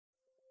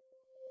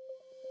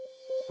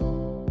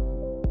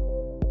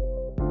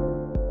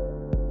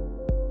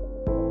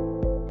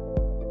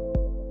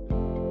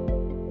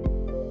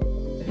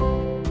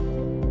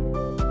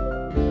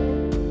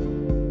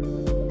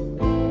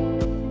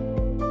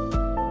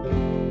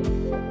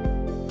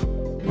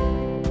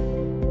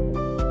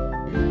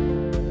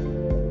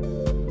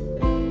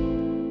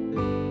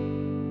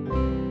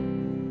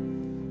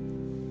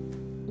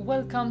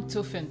Welcome to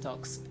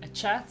FinTalks, a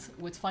chat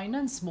with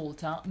Finance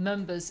Malta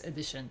Members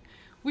Edition.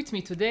 With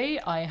me today,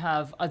 I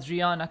have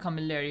Adriana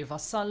Camilleri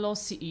Vassallo,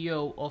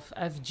 CEO of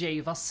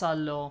FJ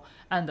Vassallo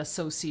and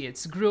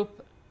Associates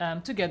Group,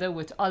 together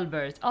with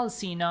Albert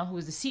Alsina, who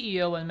is the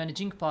CEO and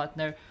Managing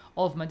Partner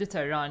of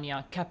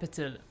Mediterrania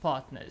Capital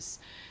Partners.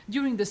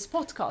 During this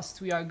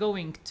podcast, we are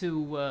going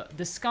to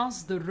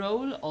discuss the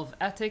role of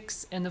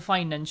ethics in the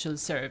financial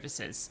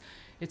services.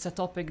 It's a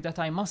topic that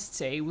I must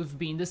say we've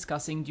been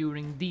discussing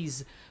during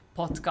these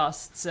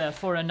podcasts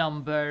for a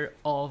number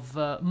of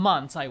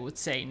months, I would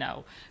say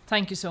now.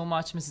 Thank you so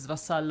much, Mrs.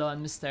 Vassallo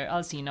and Mr.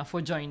 Alsina,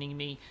 for joining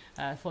me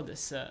for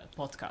this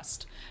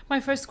podcast. My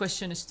first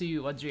question is to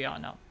you,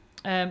 Adriana.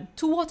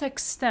 To what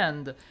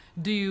extent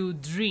do you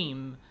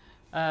dream,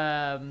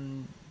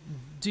 do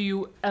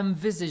you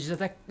envisage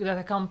that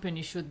a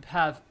company should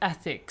have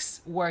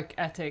ethics, work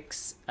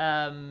ethics,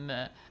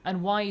 and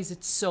why is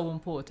it so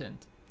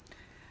important?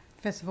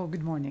 First of all,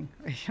 good morning,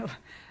 Rachel.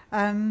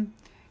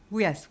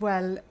 Yes,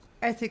 well,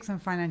 ethics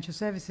and financial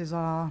services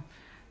are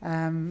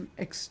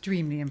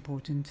extremely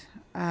important.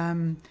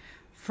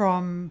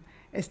 From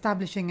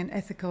establishing an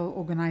ethical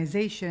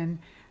organization,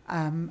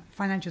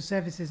 financial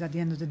services at the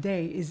end of the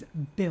day is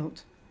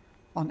built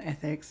on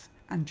ethics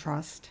and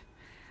trust.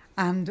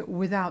 And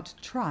without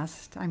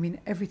trust, I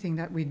mean, everything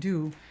that we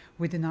do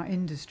within our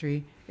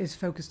industry is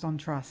focused on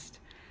trust.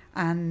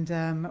 And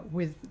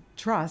with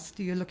trust,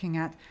 you're looking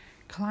at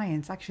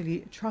clients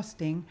actually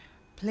trusting,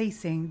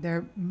 placing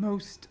their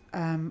most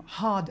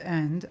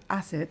hard-earned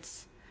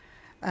assets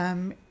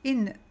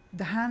in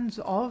the hands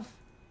of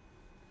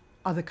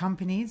other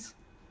companies,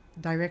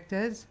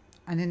 directors,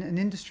 and in an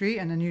industry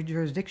and a new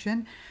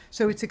jurisdiction.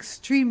 So it's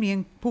extremely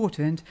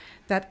important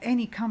that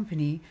any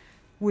company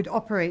would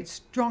operate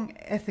strong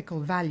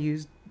ethical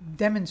values,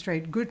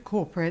 demonstrate good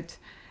corporate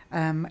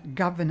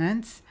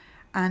governance,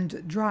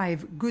 and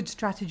drive good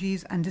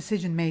strategies and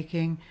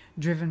decision-making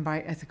driven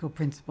by ethical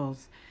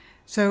principles.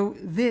 So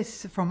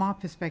this, from our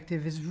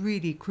perspective, is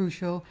really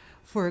crucial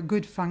for a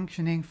good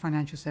functioning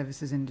financial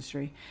services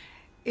industry.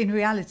 In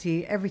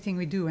reality, everything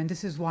we do, and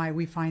this is why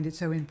we find it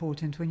so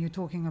important when you're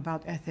talking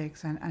about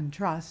ethics and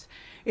trust,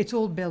 it's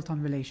all built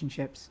on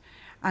relationships.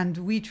 And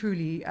we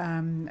truly,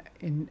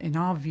 in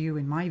our view,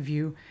 in my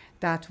view,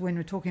 that when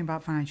we're talking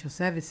about financial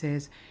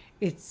services,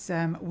 it's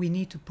we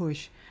need to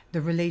push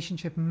the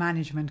relationship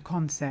management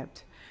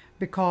concept,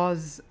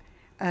 because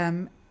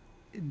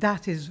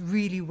that is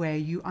really where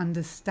you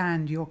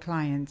understand your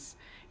clients.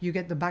 You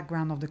get the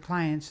background of the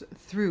clients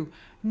through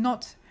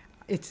not.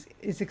 It's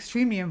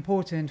extremely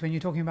important when you're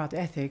talking about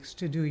ethics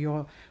to do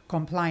your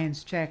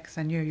compliance checks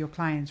and know your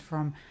clients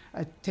from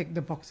a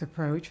tick-the-box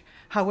approach.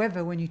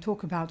 However, when you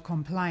talk about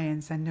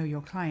compliance and know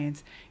your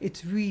clients,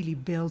 it's really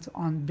built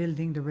on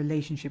building the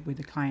relationship with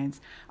the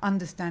clients,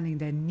 understanding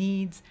their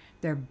needs,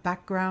 their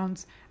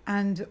backgrounds,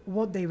 and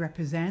what they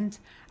represent,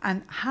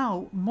 and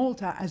how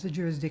Malta as a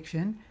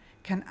jurisdiction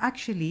can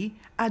actually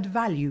add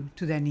value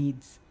to their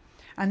needs.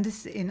 And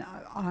this, in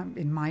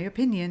my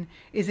opinion,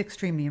 is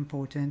extremely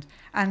important.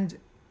 And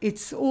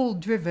it's all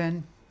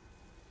driven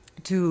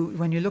to,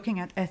 when you're looking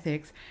at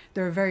ethics,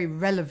 there are very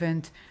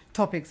relevant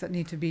topics that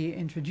need to be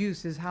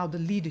introduced, is how the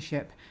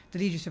leadership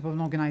of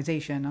an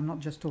organization, I'm not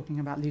just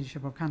talking about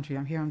leadership of country,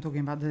 I'm talking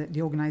about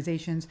the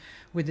organizations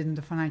within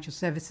the financial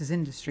services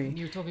industry.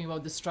 You're talking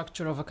about the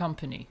structure of a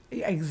company.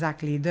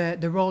 Exactly,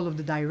 the role of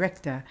the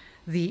director,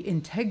 the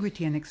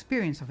integrity and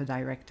experience of a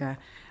director.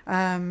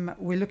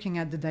 We're looking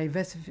at the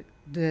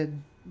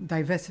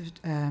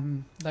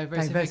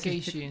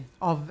diversification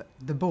of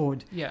the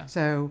board. Yeah.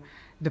 So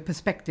the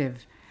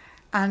perspective.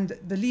 And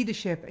the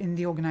leadership in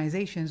the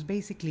organizations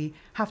basically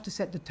have to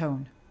set the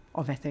tone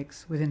of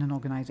ethics within an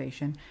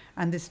organization.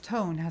 And this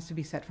tone has to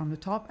be set from the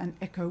top and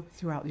echo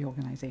throughout the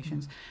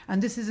organizations.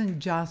 And this isn't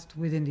just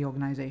within the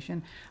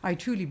organization. I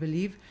truly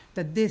believe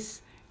that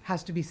this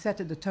has to be set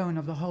at the tone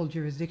of the whole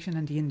jurisdiction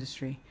and the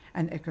industry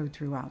and echo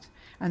throughout.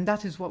 And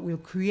that is what will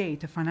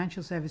create a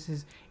financial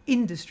services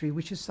industry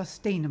which is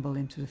sustainable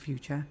into the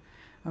future.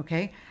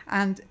 Okay?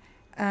 And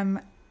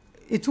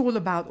it's all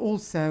about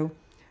also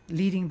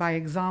leading by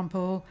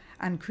example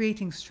and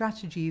creating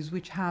strategies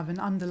which have an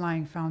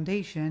underlying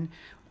foundation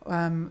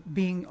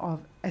being of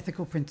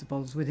ethical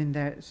principles within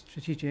their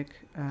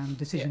strategic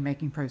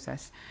decision-making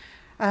process.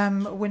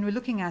 When we're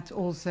looking at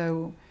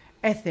also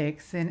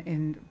ethics,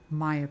 in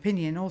my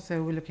opinion,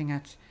 also we're looking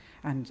at,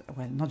 and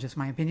well, not just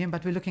my opinion,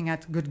 but we're looking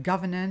at good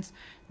governance,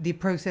 the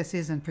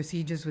processes and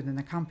procedures within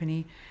the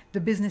company,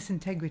 the business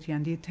integrity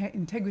and the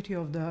integrity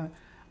of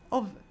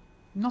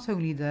not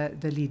only the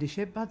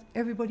leadership, but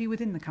everybody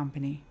within the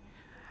company.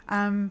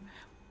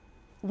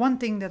 One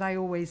thing that I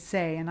always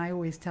say, and I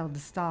always tell the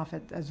staff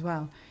as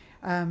well,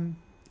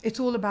 it's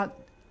all about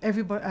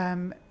everybody,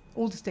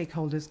 all the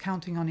stakeholders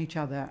counting on each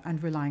other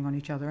and relying on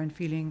each other and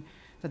feeling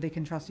that they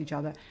can trust each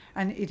other.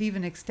 And it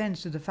even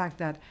extends to the fact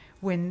that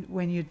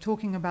when you're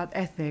talking about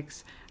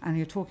ethics and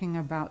you're talking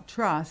about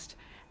trust,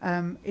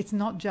 It's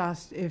not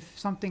just if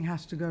something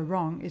has to go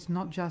wrong, it's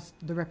not just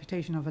the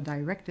reputation of the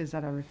directors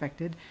that are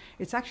affected,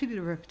 it's actually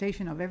the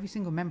reputation of every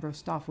single member of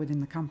staff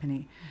within the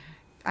company.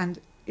 And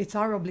it's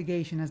our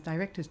obligation as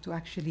directors to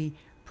actually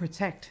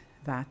protect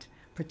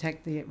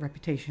the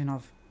reputation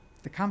of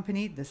the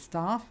company, the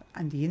staff,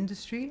 and the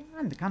industry,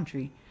 and the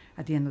country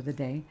at the end of the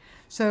day.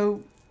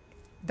 So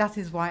that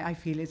is why I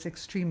feel it's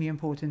extremely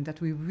important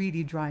that we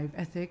really drive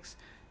ethics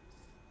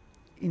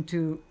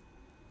into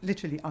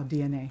literally our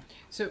DNA.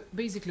 So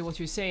basically what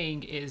you're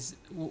saying is,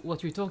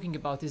 what you're talking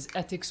about is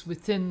ethics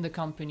within the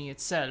company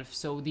itself.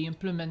 So the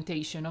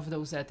implementation of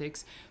those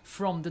ethics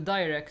from the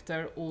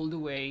director all the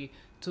way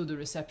to the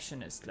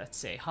receptionist, let's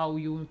say, how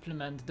you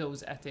implement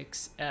those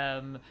ethics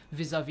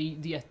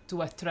vis-a-vis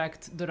to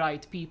attract the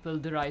right people,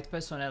 the right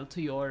personnel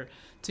to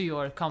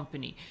your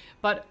company.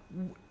 But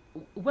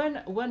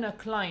when a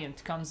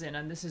client comes in,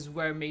 and this is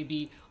where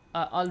maybe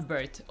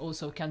Albert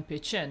also can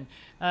pitch in,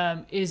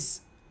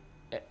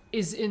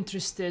 is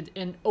interested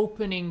in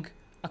opening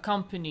a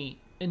company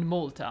in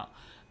Malta,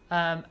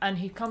 and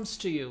he comes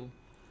to you,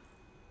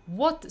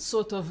 what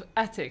sort of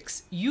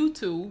ethics you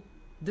two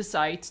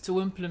decide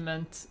to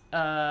implement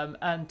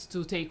and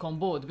to take on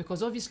board?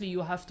 Because obviously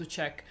you have to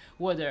check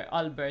whether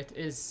Albert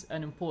is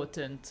an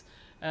important,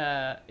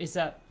 is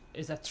a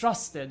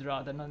trusted,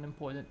 rather than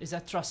important, is a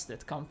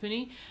trusted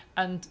company,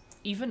 and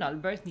even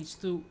Albert needs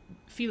to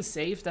feel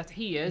safe that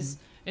he is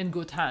in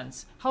good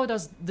hands. How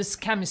does this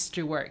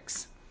chemistry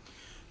works?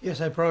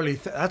 Yes, I probably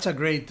that's a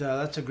great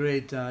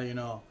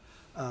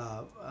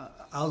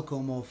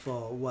outcome of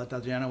what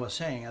Adriana was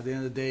saying. At the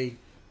end of the day,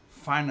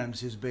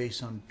 finance is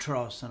based on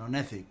trust and on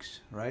ethics,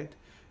 right?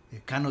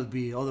 It cannot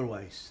be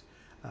otherwise.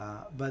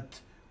 But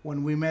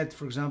when we met,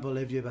 for example,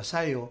 FJVA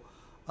Vassallo,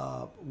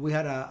 we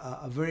had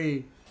a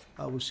very,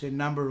 I would say,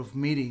 number of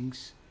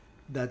meetings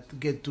that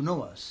get to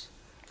know us.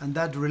 And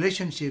that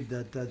relationship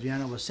that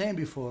Adriana was saying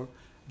before,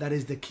 that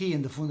is the key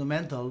and the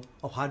fundamental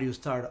of how do you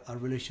start a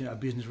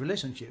business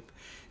relationship.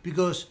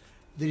 Because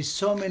there is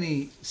so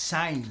many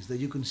signs that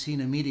you can see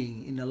in a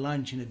meeting, in a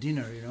lunch, in a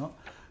dinner,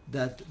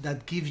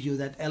 that gives you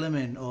that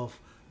element of,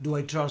 do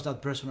I trust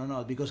that person or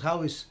not? Because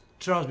how is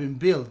trust being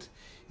built?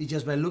 It's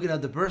just by looking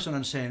at the person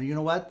and saying, you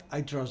know what,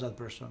 I trust that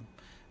person.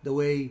 The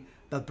way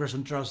that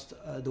person trusts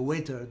the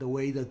waiter, the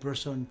way that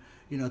person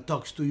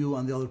talks to you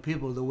and the other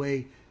people, the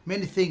way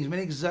many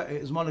things,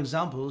 small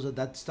examples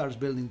that starts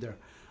building there.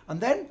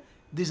 And then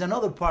there's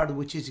another part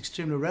which is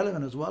extremely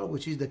relevant as well,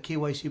 which is the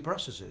KYC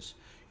processes.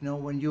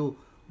 When you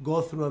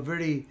go through a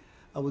very,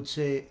 I would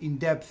say,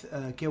 in-depth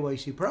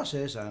KYC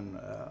process, and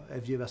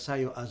FJVA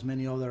Vassallo, as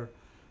many other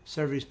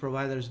service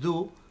providers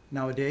do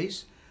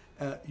nowadays,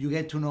 you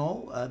get to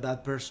know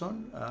that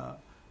person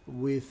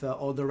with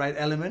all the right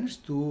elements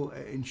to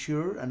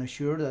ensure and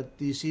assure that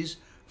this is,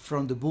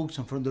 from the books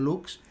and from the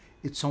looks,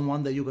 it's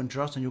someone that you can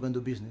trust and you can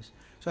do business.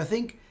 So I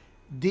think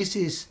this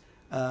is,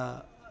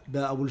 I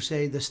will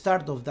say, the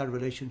start of that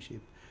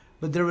relationship.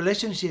 But the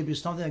relationship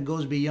is something that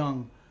goes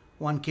beyond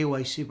one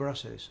KYC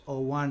process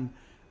or one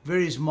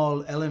very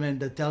small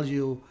element that tells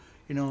you,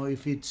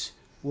 if it's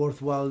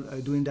worthwhile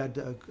doing that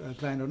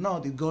client or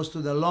not. It goes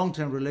to the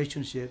long-term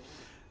relationship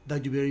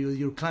that you build with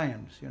your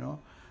clients,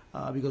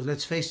 because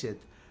let's face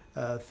it,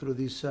 through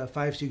these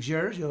 5-6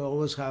 years, you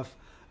always have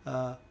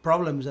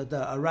problems that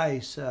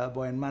arise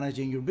when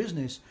managing your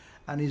business,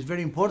 and it's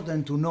very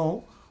important to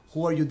know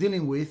who are you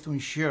dealing with to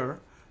ensure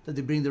that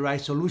they bring the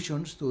right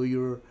solutions to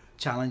your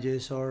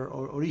challenges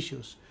or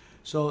issues.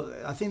 So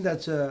I think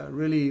that's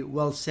really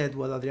well said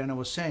what Adriana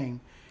was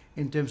saying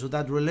in terms of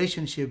that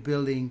relationship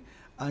building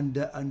and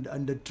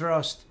the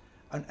trust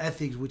and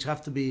ethics which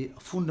have to be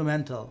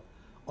fundamental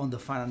on the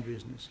finance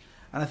business.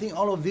 And I think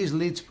all of this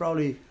leads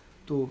probably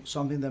to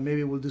something that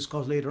maybe we'll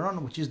discuss later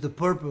on, which is the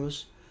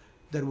purpose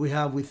that we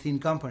have within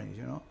companies.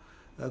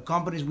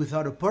 Companies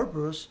without a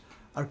purpose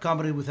are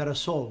companies without a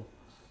soul.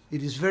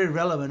 It is very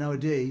relevant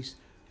nowadays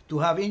to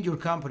have in your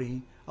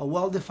company a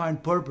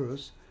well-defined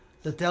purpose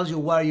that tells you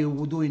why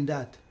you're doing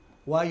that,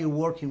 why you're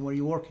working, where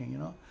you're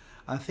working.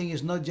 I think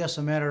it's not just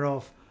a matter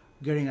of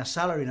getting a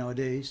salary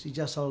nowadays. It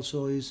just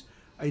also is,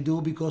 I do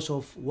because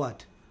of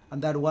what,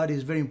 and that what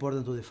is very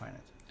important to define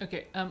it.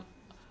 Okay,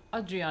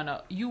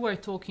 Adriana, you were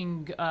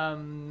talking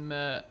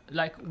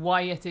like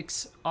why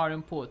ethics are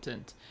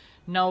important.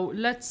 Now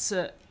let's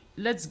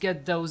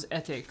get those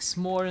ethics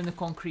more in the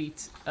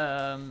concrete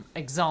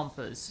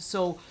examples.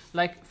 So,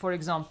 like for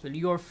example,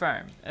 your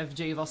firm,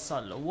 FJVA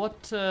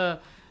Vassallo,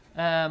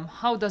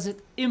 how does it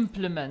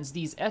implement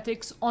these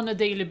ethics on a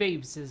daily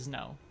basis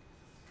now?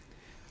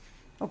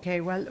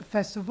 Okay, well,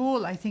 first of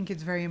all, I think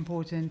it's very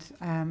important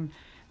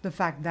the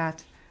fact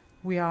that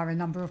we are a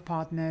number of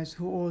partners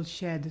who all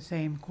share the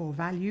same core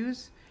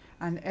values,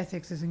 and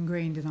ethics is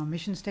ingrained in our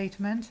mission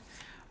statement.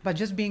 But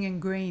just being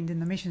ingrained in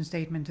the mission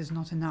statement is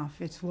not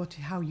enough. It's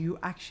how you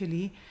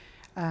actually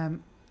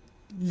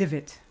live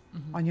it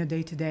on your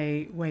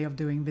day-to-day way of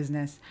doing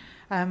business.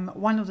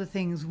 One of the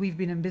things, we've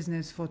been in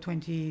business for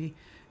 20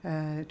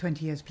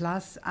 years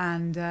plus,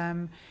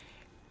 and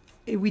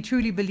we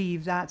truly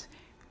believe that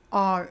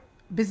our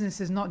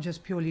business is not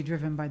just purely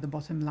driven by the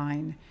bottom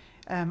line.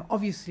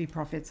 Obviously,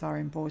 profits are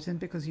important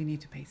because you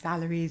need to pay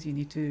salaries, you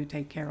need to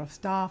take care of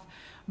staff.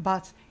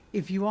 But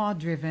if you are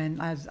driven,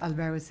 as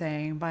Albert was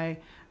saying, by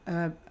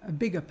a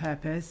bigger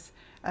purpose,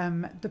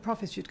 the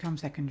profits should come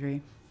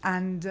secondary.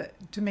 And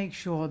to make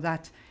sure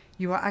that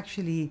you are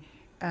actually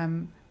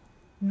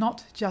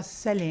not just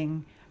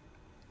selling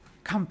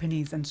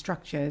companies and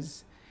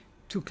structures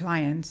to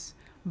clients,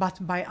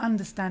 but by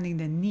understanding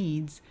their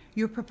needs,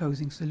 you're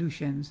proposing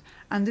solutions.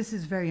 And this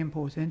is very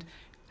important.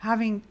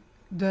 Having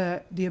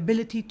the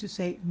ability to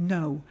say,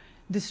 no,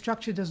 this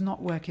structure does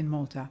not work in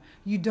Malta.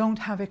 You don't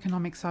have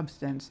economic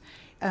substance.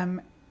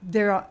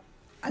 There are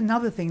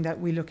another thing that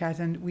we look at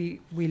and we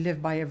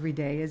live by every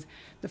day is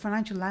the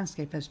financial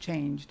landscape has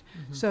changed.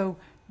 Mm-hmm. So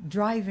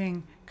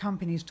driving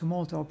companies to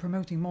Malta or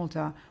promoting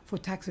Malta for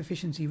tax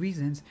efficiency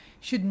reasons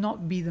should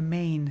not be the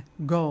main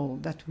goal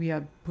that we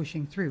are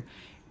pushing through.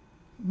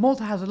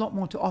 Malta has a lot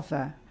more to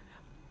offer.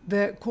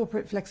 The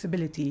corporate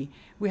flexibility.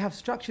 We have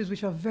structures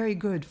which are very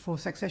good for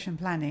succession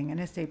planning and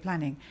estate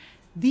planning.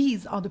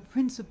 These are the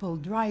principal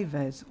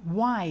drivers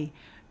why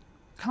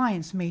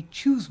clients may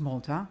choose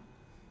Malta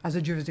as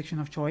a jurisdiction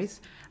of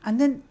choice, and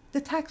then the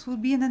tax will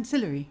be an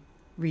ancillary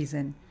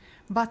reason.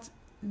 But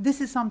this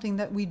is something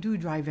that we do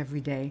drive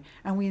every day,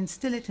 and we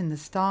instill it in the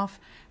staff.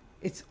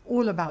 It's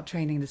all about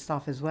training the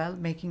staff as well,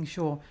 making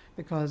sure,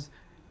 because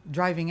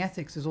driving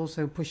ethics is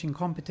also pushing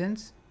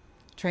competence.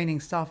 Training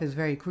staff is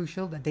very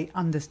crucial, that they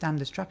understand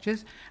the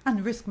structures,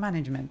 and risk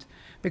management,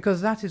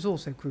 because that is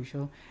also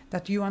crucial,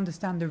 that you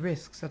understand the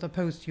risks that are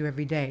posed to you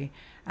every day.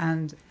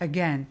 And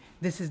again,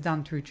 this is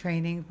done through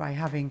training by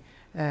having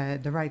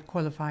the right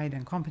qualified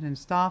and competent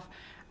staff,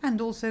 and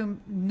also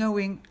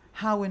knowing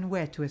how and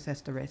where to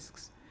assess the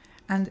risks.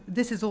 And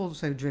this is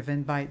also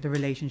driven by the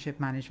relationship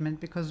management,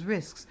 because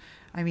risks,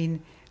 and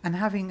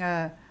having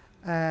a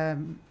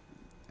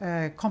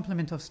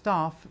complement of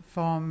staff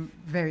from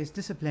various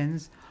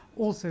disciplines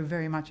also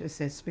very much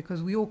assists,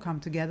 because we all come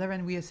together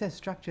and we assess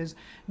structures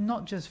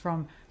not just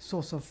from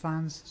source of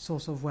funds,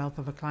 source of wealth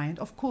of a client.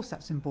 Of course,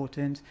 that's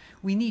important.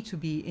 We need to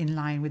be in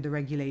line with the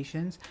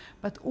regulations,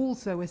 but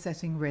also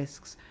assessing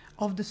risks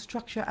of the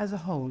structure as a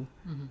whole,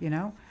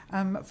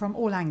 from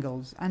all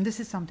angles. And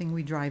this is something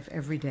we drive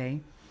every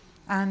day.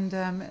 And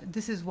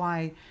this is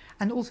why,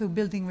 and also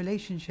building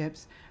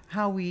relationships,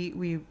 how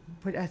we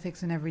put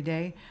ethics in every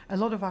day. A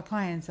lot of our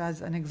clients,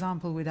 as an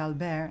example with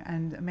Albert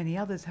and many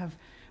others, have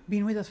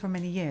been with us for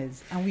many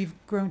years, and we've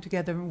grown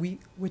together.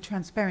 We're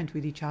transparent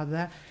with each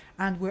other,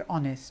 and we're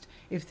honest.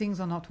 If things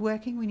are not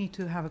working, we need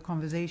to have a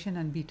conversation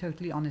and be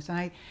totally honest.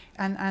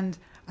 And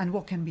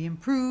what can be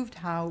improved,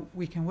 how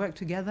we can work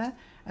together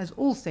as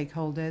all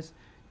stakeholders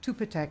to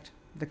protect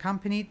the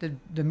company,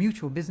 the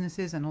mutual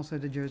businesses, and also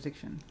the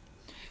jurisdiction.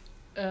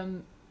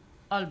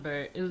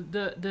 Albert,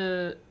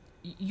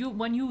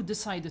 when you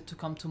decided to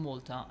come to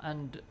Malta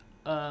and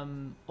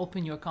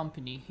open your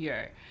company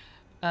here,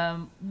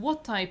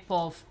 what type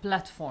of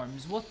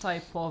platforms, what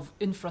type of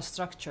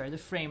infrastructure, the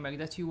framework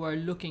that you are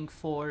looking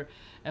for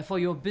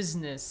your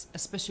business,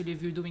 especially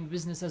if you're doing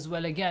business as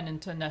well, again,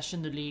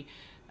 internationally,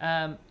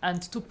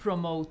 and to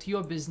promote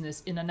your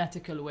business in an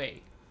ethical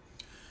way?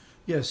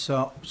 Yes,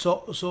 so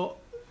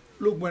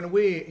look, when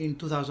we in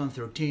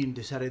 2013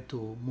 decided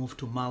to move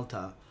to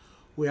Malta,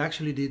 we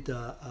actually did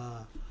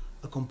a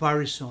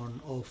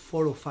comparison of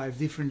 4 or 5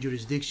 different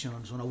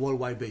jurisdictions on a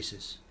worldwide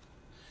basis.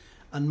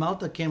 And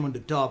Malta came on the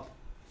top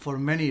for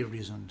many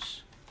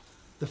reasons.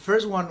 The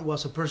first one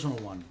was a personal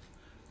one,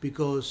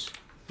 because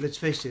let's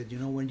face it,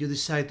 when you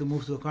decide to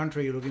move to a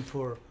country, you're looking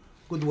for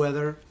good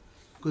weather,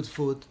 good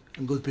food,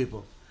 and good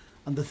people.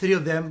 And the 3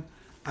 of them,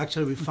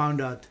 actually, we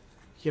found out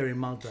here in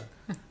Malta.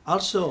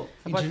 Also,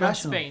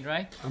 international. From Spain,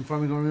 right? I'm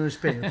from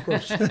Spain, of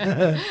course.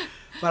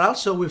 But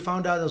also, we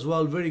found out as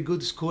well very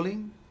good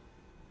schooling,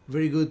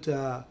 very good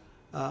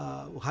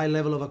high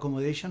level of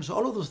accommodation. So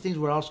all of those things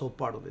were also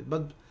part of it.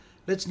 But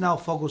let's now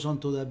focus on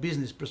to the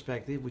business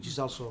perspective, which is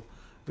also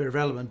very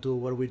relevant to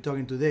what we're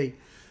talking today.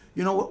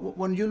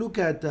 When you look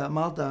at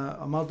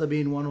Malta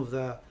being one of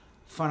the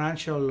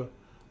financial,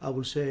 I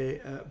would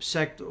say,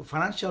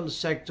 financial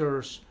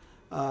sectors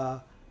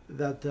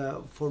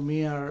that for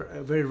me are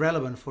very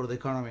relevant for the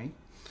economy.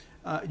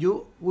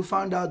 We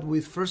found out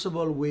first of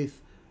all, with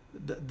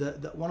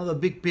the one of the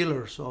big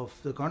pillars of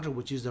the country,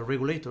 which is the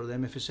regulator, the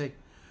MFSA.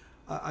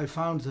 I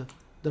found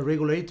the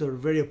regulator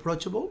very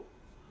approachable,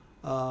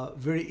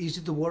 very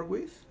easy to work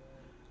with,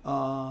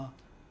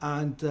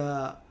 and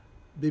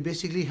they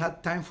basically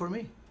had time for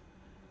me.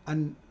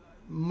 And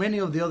many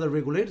of the other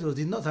regulators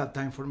did not have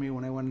time for me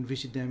when I went and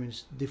visit them in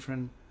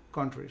different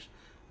countries.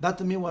 That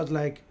to me was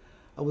like,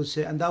 I would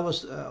say, and that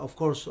was of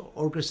course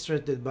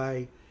orchestrated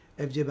by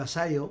FJ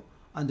Vassallo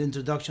and the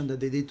introduction that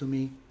they did to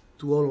me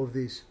to all of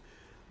this.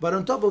 But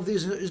on top of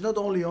this, it's not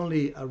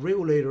only a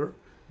regulator,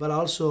 but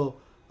also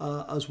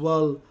as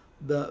well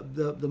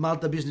the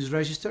Malta Business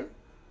Register,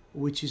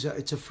 which is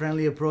it's a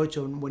friendly approach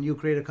on when you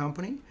create a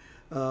company.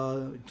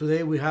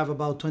 Today we have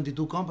about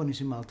 22 companies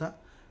in Malta.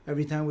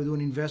 Every time we do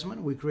an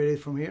investment, we create it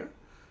from here.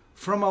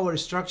 from our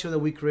structure that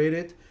we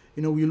created,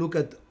 we look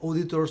at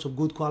auditors of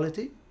good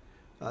quality.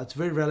 It's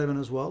very relevant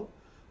as well.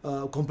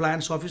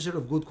 Compliance officer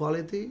of good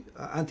quality,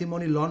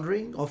 anti-money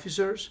laundering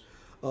officers,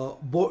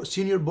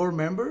 senior board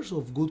members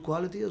of good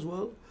quality as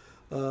well.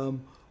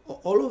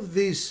 All of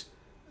these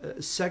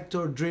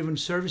sector-driven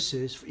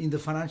services in the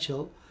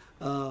financial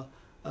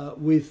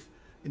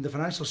in the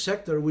financial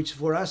sector, which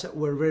for us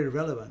were very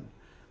relevant.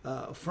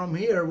 From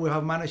here, we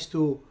have managed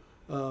to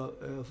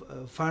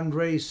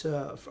fundraise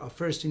a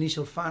first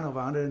initial fund of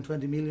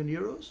 120 million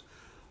euros.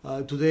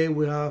 Today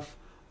we have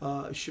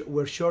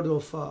we're short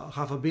of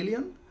 $500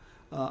 million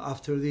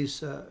after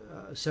these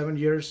 7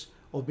 years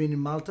of being in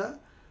Malta.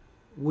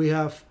 We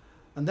have,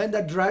 and then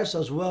that drives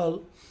us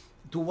well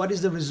to what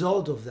is the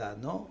result of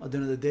that. No, at the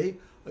end of the day,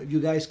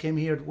 you guys came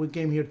here. We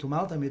came here to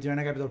Malta,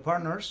 Mediterrania Capital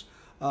Partners.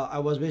 I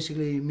was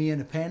basically me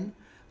and a pen,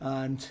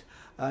 and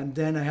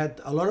then I had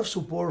a lot of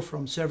support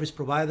from service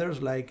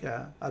providers like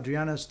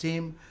Adriana's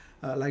team,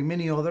 like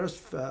many others,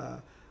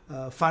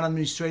 fund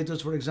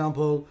administrators, for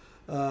example,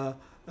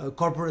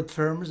 corporate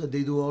firms that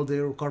they do all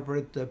their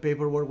corporate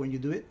paperwork when you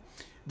do it.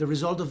 The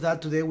result of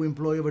that, today we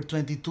employ over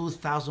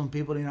 22,000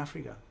 people in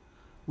Africa.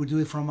 We do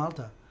it from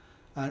Malta.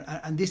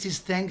 And this is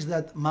thanks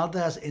that Malta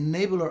has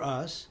enabled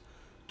us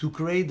to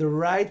create the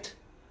right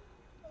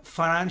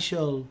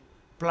financial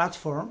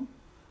platform,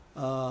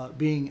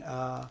 being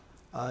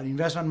an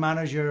investment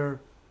manager,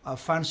 a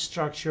fund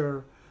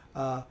structure,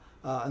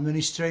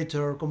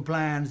 administrator,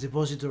 compliance,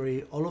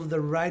 depository, all of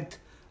the right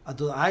at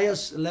the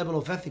highest level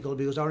of ethical,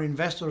 because our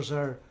investors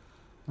are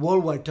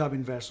worldwide top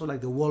investors,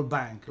 like the World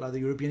Bank, like the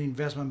European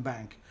Investment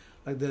Bank,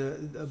 like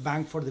the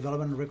Bank for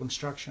Development and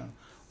Reconstruction.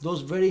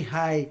 Those very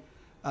high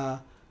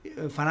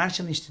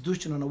financial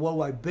institutions on a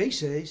worldwide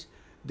basis,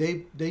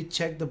 they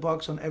check the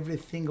box on every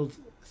single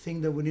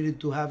thing that we needed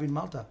to have in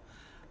Malta.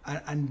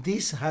 And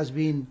this has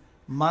been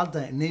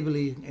Malta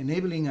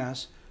enabling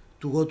us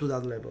to go to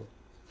that level.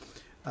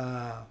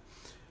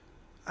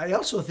 I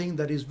also think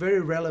that is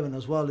very relevant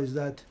as well is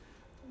that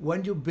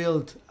when you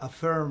build a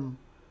firm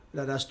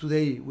that as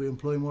today we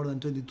employ more than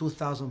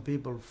 22,000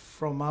 people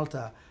from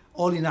Malta,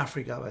 all in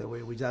Africa, by the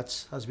way, which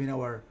has been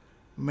our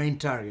main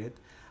target,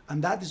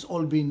 and that is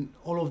all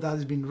of that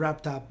has been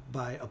wrapped up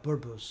by a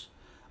purpose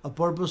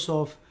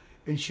of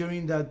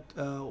ensuring that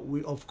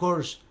we, of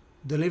course,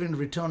 delivering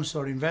returns to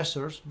our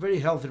investors, very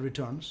healthy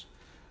returns.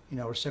 In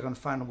our second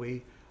fund,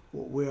 we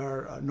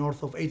are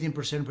north of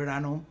 18% per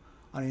annum,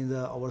 and in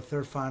our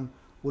third fund,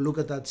 we look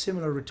at that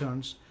similar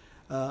returns.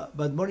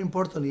 But more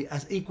importantly,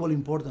 as equally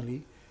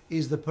importantly,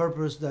 is the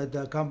purpose that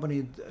the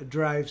company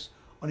drives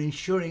on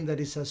ensuring that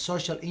it's a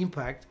social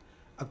impact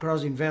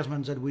across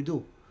investments that we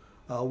do.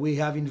 We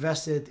have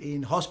invested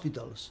in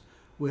hospitals,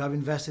 we have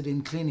invested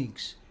in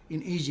clinics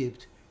in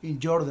Egypt, in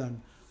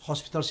Jordan,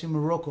 hospitals in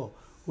Morocco.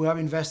 We have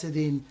invested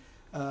in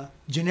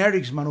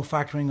generics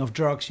manufacturing of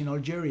drugs in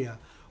Algeria.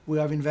 We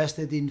have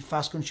invested in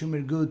fast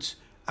consumer goods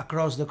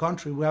across the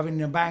country. We have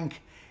in a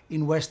bank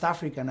in West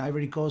Africa, and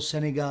Ivory Coast,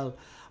 Senegal,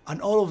 and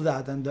all of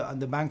that. And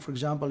the bank, for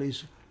example,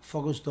 is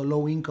focused on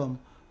low-income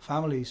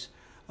families.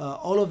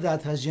 All of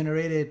that has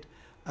generated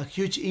a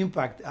huge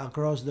impact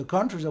across the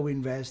countries that we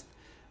invest,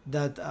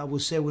 that I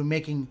would say we're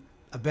making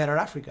a better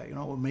Africa.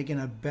 We're making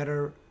a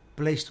better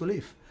place to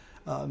live,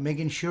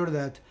 making sure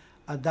that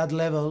at that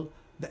level,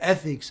 the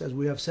ethics, as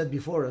we have said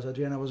before, as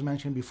Adriana was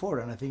mentioning before,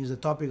 and I think is the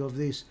topic of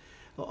this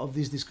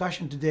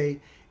discussion today,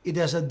 it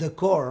is at the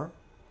core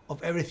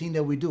of everything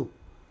that we do.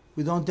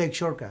 We don't take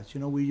shortcuts.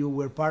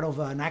 We're part of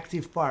an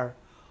active part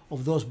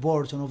of those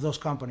boards and of those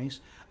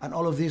companies, and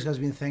all of this has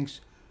been thanks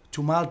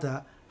to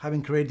Malta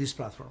having created this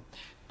platform.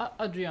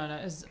 Adriana,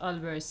 as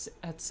Albert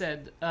had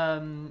said,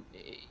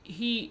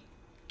 he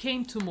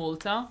came to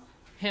Malta,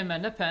 him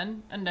and a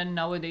pen, and then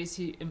nowadays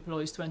he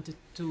employs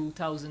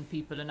 22,000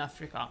 people in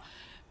Africa.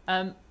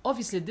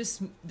 Obviously,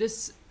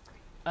 this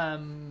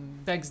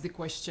begs the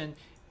question: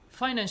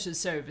 financial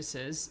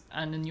services,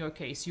 and in your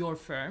case, your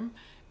firm,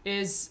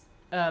 is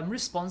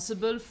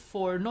responsible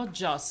for not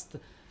just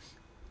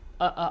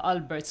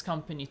Albert's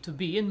company to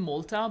be in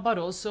Malta, but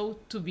also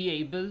to be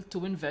able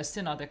to invest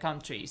in other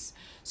countries.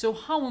 So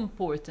how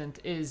important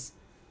is,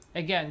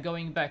 again,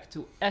 going back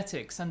to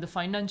ethics and the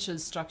financial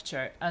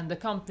structure and the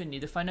company,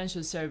 the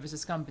financial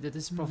services company that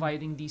is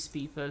providing these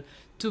people,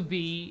 to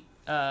be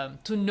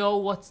to know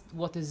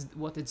what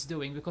it's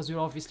doing, because you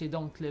obviously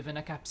don't live in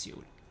a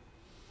capsule?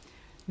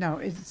 No,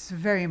 it's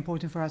very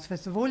important for us.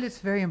 First of all, it's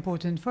very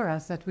important for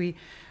us that we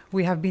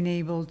have been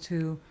able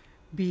to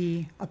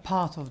be a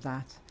part of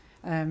that,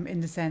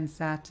 in the sense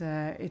that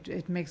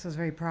it makes us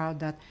very proud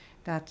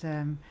that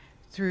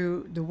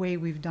through the way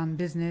we've done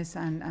business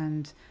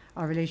and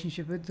our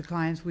relationship with the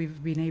clients,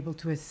 we've been able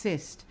to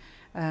assist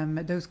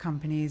those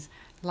companies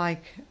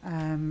like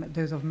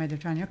those of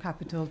Mediterrania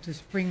Capital to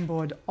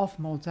springboard off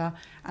Malta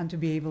and to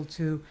be able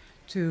to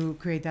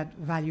create that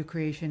value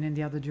creation in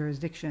the other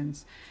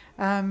jurisdictions.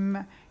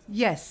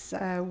 Yes,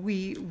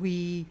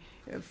 we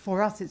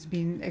for us it's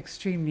been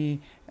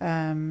extremely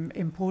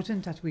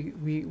important that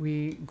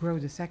we grow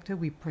the sector,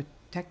 we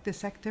protect the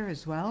sector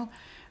as well.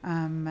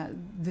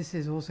 This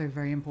is also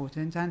very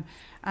important.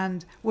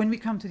 And when we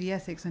come to the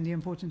ethics and the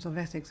importance of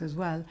ethics as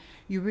well,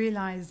 you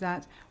realize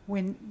that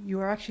when you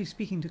are actually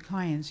speaking to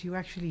clients, you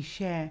actually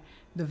share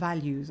the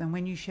values. And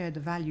when you share the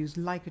values,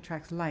 like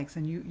attracts likes,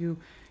 and you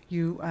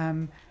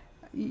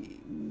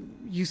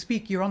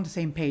speak, you're on the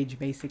same page,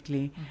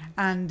 basically. Mm-hmm.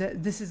 And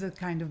this is a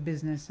kind of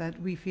business that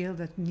we feel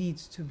that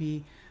needs to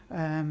be,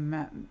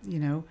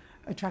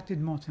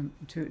 attracted more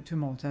to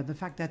Malta. The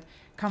fact that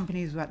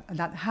companies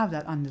that have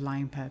that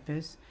underlying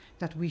purpose,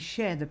 that we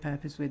share the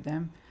purpose with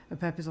them, a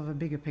purpose of a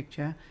bigger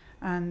picture,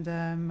 and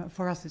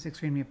for us it's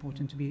extremely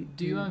important to be.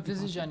 Do you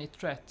envisage any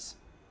threats?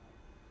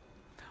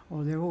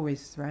 Oh, there are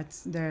always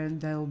threats.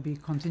 There'll be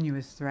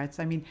continuous threats.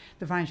 I mean,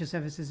 the financial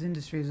services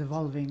industry is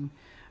evolving.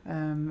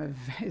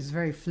 Is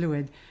very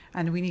fluid,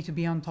 and we need to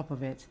be on top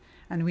of it,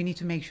 and we need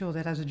to make sure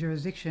that as a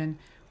jurisdiction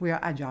we are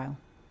agile,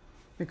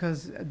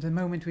 because the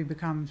moment we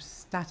become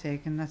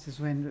static, and that is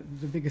when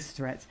the biggest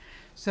threat.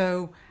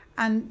 So,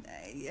 and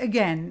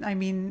again, I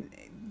mean,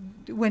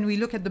 when we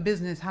look at the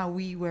business, how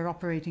we were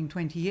operating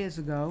 20 years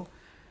ago,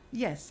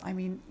 yes, I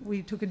mean,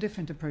 we took a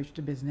different approach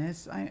to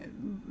business.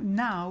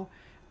 Now,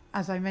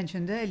 as I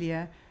mentioned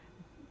earlier,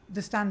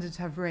 the standards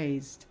have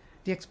raised,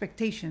 the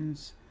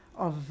expectations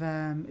of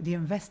the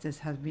investors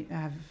have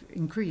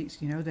increased.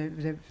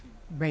 They've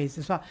raised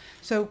as well.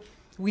 So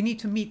we need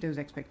to meet those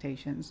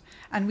expectations,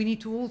 and we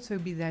need to also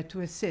be there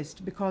to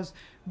assist, because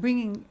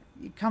bringing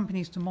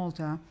companies to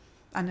Malta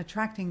and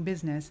attracting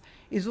business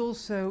is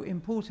also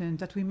important,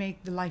 that we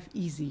make the life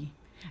easy.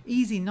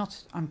 Easy,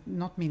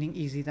 not meaning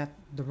easy that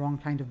the wrong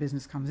kind of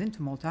business comes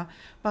into Malta,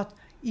 but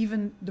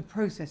even the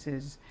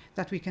processes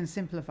that we can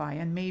simplify,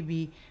 and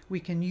maybe we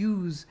can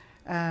use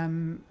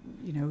the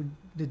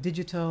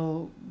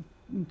digital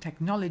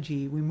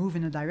technology. We move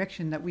in a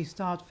direction that we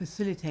start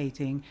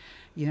facilitating.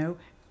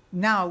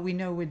 Now we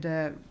know with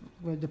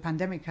the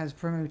pandemic has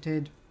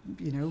promoted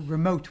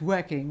remote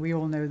working. We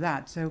all know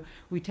that, so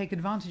we take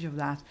advantage of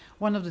that.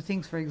 One of the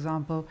things, for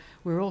example,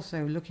 we're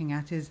also looking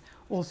at is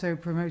also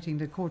promoting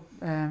the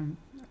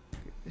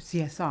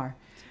CSR.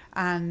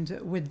 And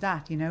with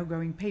that,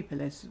 going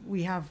paperless,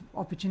 we have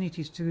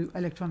opportunities to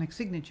electronic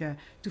signature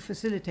to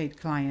facilitate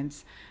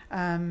clients,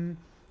 and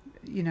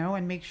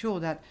make sure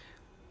that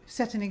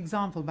setting an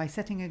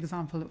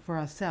example for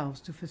ourselves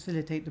to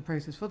facilitate the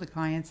process for the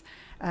clients.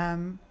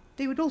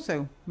 They would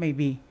also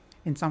maybe,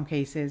 in some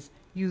cases,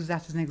 use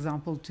that as an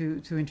example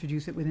to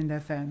introduce it within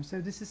their firm.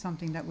 So this is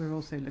something that we're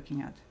also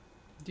looking at.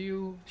 Do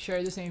you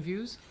share the same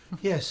views?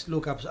 Yes,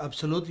 look,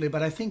 absolutely.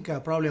 But I think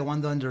probably I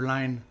want to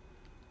underline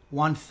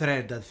one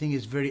thread that I think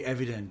is very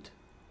evident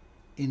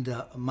in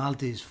the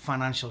Maltese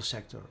financial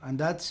sector, and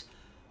that's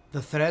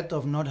the threat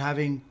of not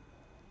having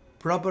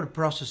proper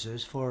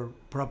processes for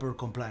proper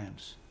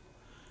compliance.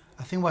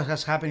 I think what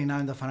has happening now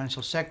in the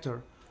financial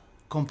sector,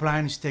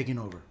 compliance is taking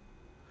over.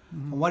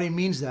 Mm-hmm. And what it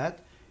means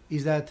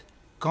is that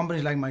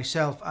companies like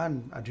myself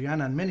and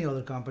Adriana and many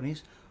other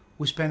companies,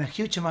 we spend a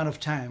huge amount of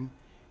time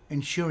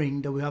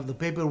ensuring that we have the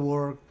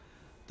paperwork,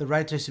 the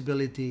right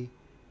traceability,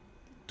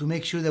 to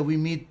make sure that we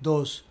meet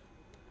those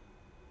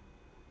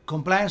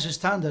compliance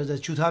standards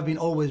that should have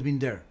always been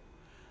there.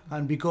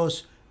 And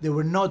because they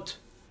were not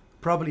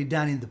properly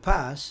done in the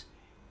past,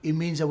 it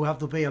means that we have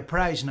to pay a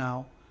price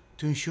now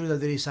to ensure that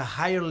there is a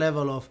higher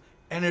level of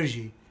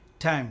energy,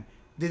 time,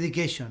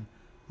 dedication,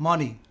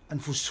 money,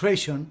 and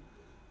frustration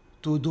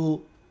to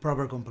do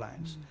proper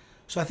compliance. Mm-hmm.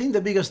 So I think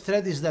the biggest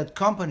threat is that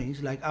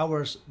companies like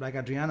ours, like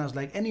Adriana's,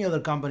 like any other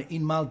company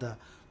in Malta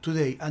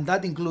today, and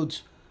that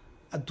includes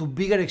to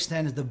bigger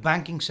extent the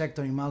banking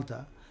sector in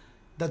Malta,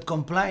 that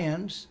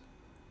compliance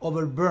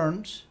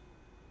overburns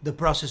the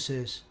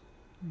processes,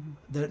 mm-hmm.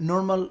 the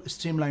normal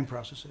streamlined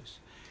processes.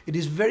 It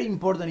is very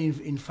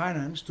important in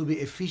finance to be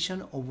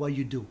efficient of what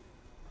you do.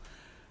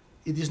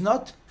 It is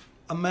not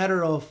a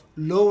matter of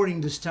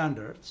lowering the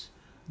standards,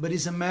 but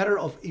it's a matter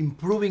of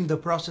improving the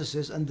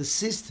processes and the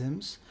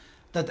systems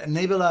that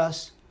enable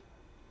us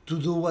to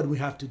do what we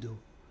have to do.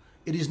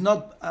 It is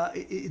not,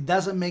 it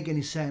doesn't make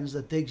any sense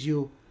that takes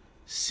you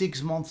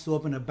 6 months to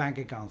open a bank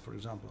account, for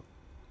example.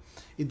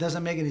 It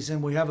doesn't make any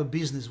sense when you have a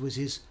business which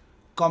is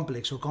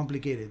complex or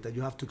complicated that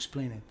you have to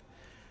explain it.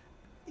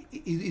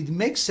 It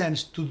makes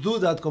sense to do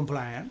that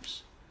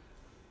compliance,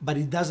 but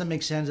it doesn't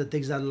make sense that it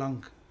takes that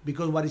long,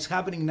 because what is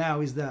happening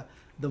now is that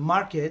the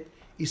market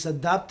is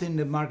adapting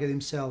the market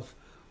himself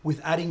with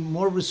adding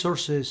more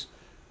resources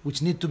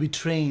which need to be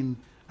trained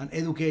and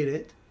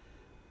educated,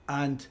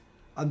 and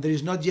there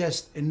is not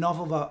just enough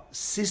of a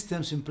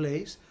systems in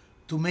place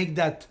to make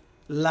that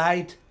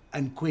light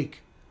and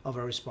quick of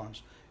a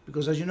response.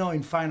 Because as you know,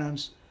 in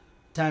finance,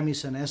 time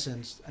is an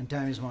essence and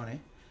time is money.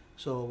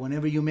 So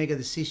whenever you make a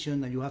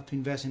decision that you have to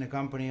invest in a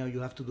company, or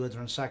you have to do a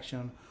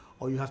transaction,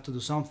 or you have to do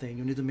something,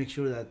 you need to make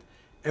sure that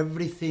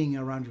everything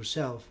around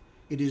yourself,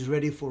 it is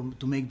ready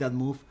to make that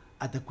move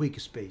at a quick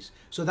space.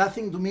 So that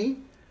thing, to me,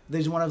 that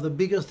is one of the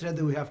biggest threats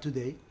that we have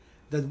today,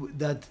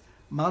 that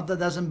Malta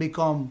doesn't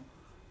become,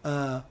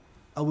 I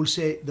will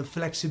say, the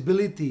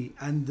flexibility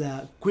and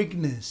the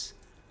quickness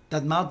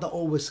that Malta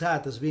always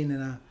had as being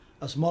a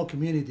a small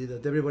community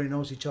that everybody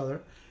knows each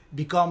other,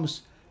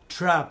 becomes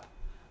trapped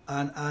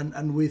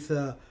and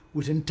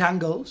with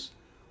entangles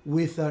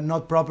with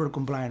not proper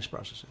compliance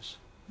processes.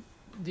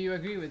 Do you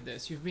agree with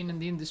this? You've been in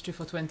the industry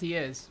for 20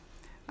 years.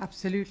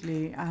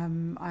 Absolutely.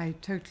 I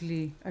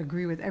totally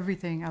agree with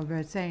everything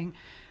Albert's saying.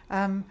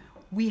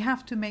 We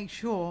have to make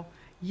sure,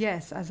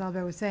 yes, as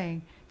Albert was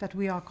saying, that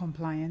we are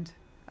compliant.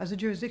 As a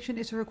jurisdiction,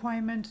 it's a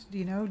requirement,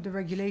 you know, the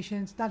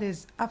regulations, that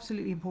is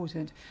absolutely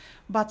important.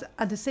 But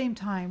at the same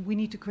time, we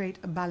need to create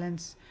a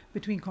balance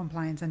between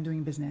compliance and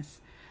doing business.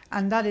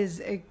 And that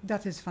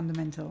is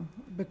fundamental,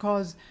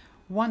 because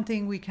one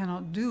thing we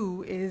cannot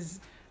do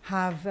is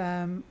have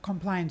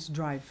compliance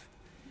drive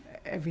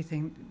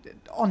everything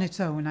on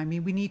its own. I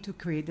mean, we need to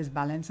create this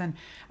balance,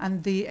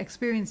 and the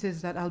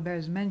experiences that Albert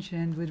has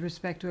mentioned with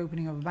respect to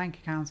opening of bank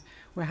accounts,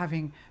 we're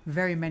having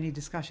very many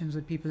discussions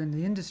with people in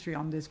the industry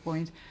on this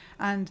point.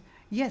 And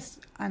yes,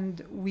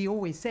 and we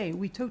always say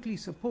we totally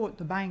support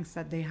the banks,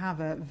 that they have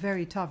a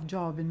very tough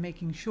job in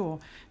making sure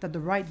that the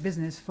right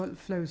business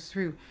flows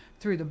through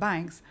the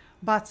banks,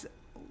 but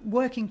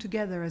working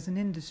together as an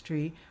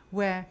industry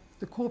where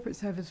the corporate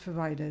service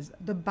providers,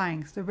 the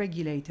banks, the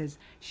regulators,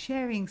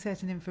 sharing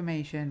certain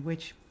information,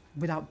 which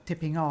without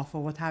tipping off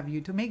or what have you,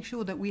 to make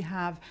sure that we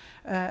have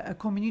a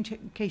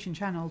communication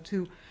channel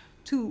to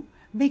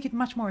make it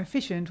much more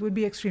efficient would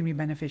be extremely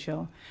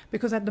beneficial.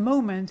 Because at the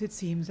moment it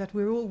seems that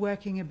we're all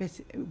working a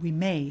bit,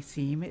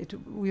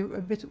 we're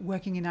a bit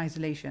working in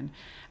isolation.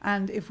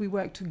 And if we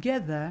work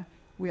together,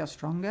 we are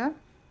stronger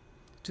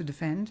to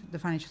defend the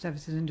financial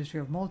services industry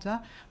of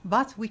Malta,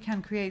 but we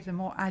can create a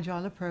more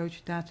agile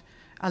approach that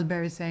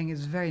Albert is saying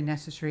is very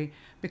necessary,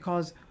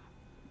 because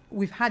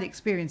we've had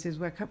experiences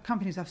where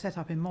companies have set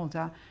up in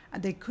Malta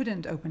and they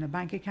couldn't open a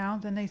bank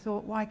account, and they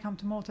thought, why come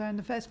to Malta in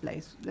the first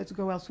place? Let's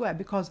go elsewhere.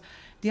 Because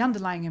the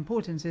underlying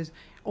importance is,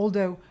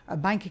 although a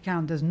bank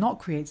account does not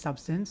create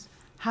substance,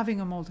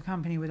 having a Malta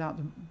company without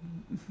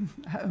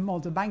a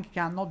Malta bank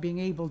account, not being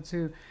able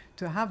to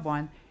have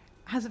one,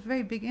 has a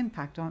very big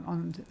impact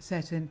on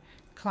certain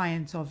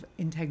clients of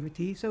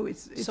integrity. So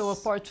so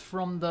apart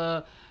from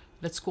the,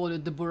 let's call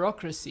it the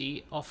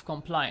bureaucracy of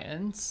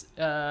compliance,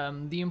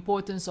 the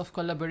importance of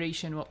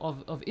collaboration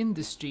of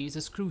industries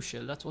is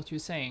crucial. That's what you're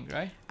saying,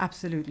 right?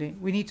 Absolutely.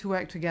 We need to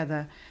work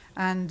together.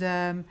 And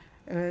the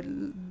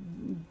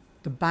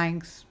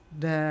banks,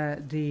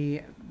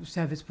 the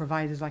service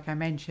providers, like I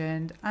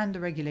mentioned, and the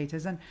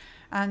regulators,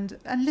 and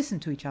listen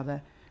to each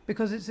other.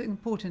 Because it's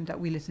important that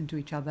we listen to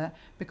each other,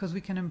 because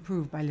we can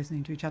improve by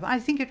listening to each other. I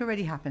think it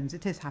already happens.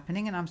 It is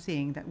happening, and I'm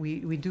seeing that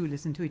we do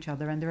listen to each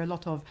other. And there are a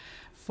lot of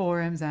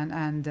forums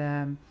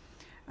and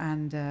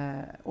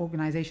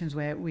organizations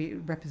where we're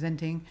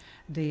representing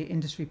the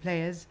industry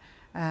players,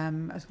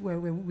 where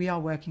we are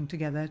working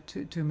together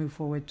to move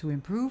forward, to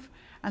improve.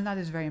 And that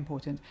is very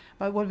important.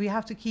 But what we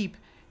have to keep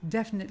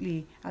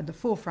definitely at the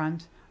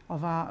forefront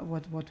of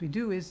what we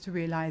do is to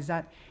realize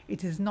that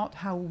it is not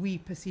how we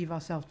perceive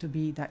ourselves to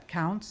be that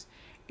counts,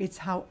 it's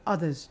how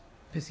others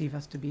perceive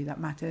us to be that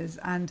matters.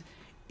 And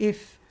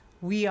if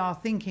we are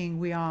thinking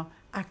we are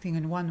acting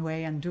in one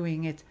way and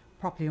doing it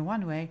properly in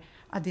one way,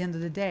 at the end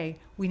of the day,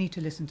 we need to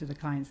listen to the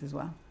clients as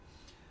well.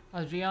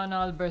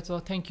 Adriana, Alberto,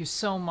 thank you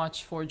so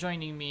much for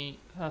joining me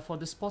for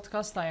this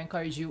podcast. I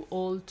encourage you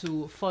all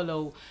to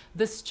follow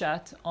this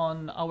chat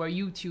on our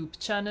YouTube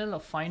channel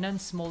of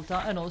Finance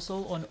Malta, and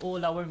also on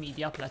all our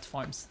media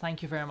platforms.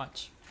 Thank you very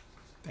much.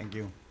 Thank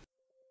you.